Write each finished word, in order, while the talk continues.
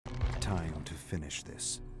time to finish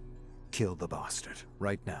this. Kill the bastard,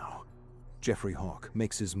 right now. Jeffrey Hawk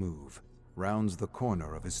makes his move, rounds the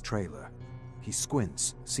corner of his trailer. He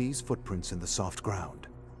squints, sees footprints in the soft ground.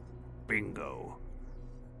 Bingo.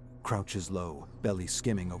 Crouches low, belly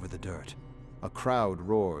skimming over the dirt. A crowd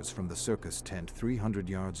roars from the circus tent 300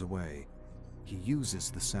 yards away. He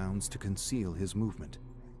uses the sounds to conceal his movement.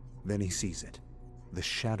 Then he sees it. The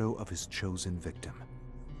shadow of his chosen victim.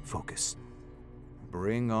 Focus.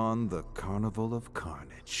 Bring on the carnival of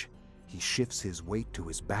carnage. He shifts his weight to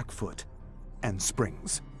his back foot and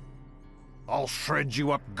springs. I'll shred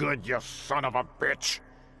you up good, you son of a bitch!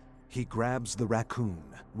 He grabs the raccoon,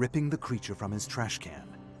 ripping the creature from his trash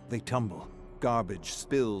can. They tumble. Garbage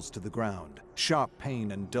spills to the ground. Sharp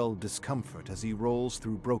pain and dull discomfort as he rolls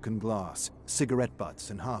through broken glass, cigarette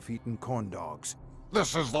butts and half-eaten corn dogs.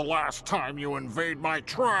 This is the last time you invade my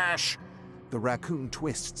trash! The raccoon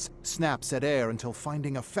twists, snaps at air until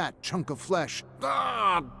finding a fat chunk of flesh.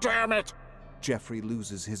 Ah, damn it! Jeffrey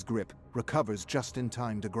loses his grip, recovers just in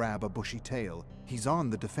time to grab a bushy tail. He's on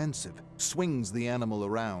the defensive, swings the animal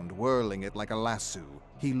around, whirling it like a lasso.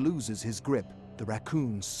 He loses his grip. The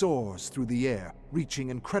raccoon soars through the air, reaching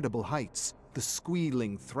incredible heights. The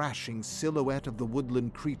squealing, thrashing silhouette of the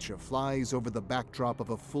woodland creature flies over the backdrop of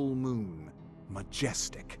a full moon.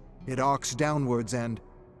 Majestic. It arcs downwards and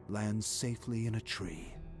lands safely in a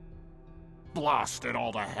tree. Blast it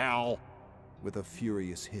all to hell! With a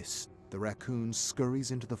furious hiss, the raccoon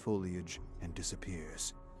scurries into the foliage and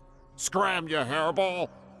disappears. Scram, you hairball!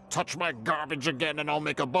 Touch my garbage again and I'll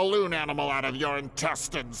make a balloon animal out of your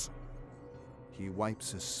intestines! He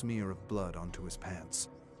wipes a smear of blood onto his pants.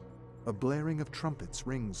 A blaring of trumpets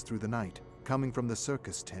rings through the night, coming from the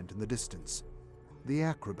circus tent in the distance. The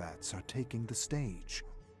acrobats are taking the stage.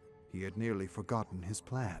 He had nearly forgotten his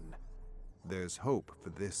plan. There's hope for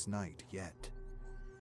this night yet.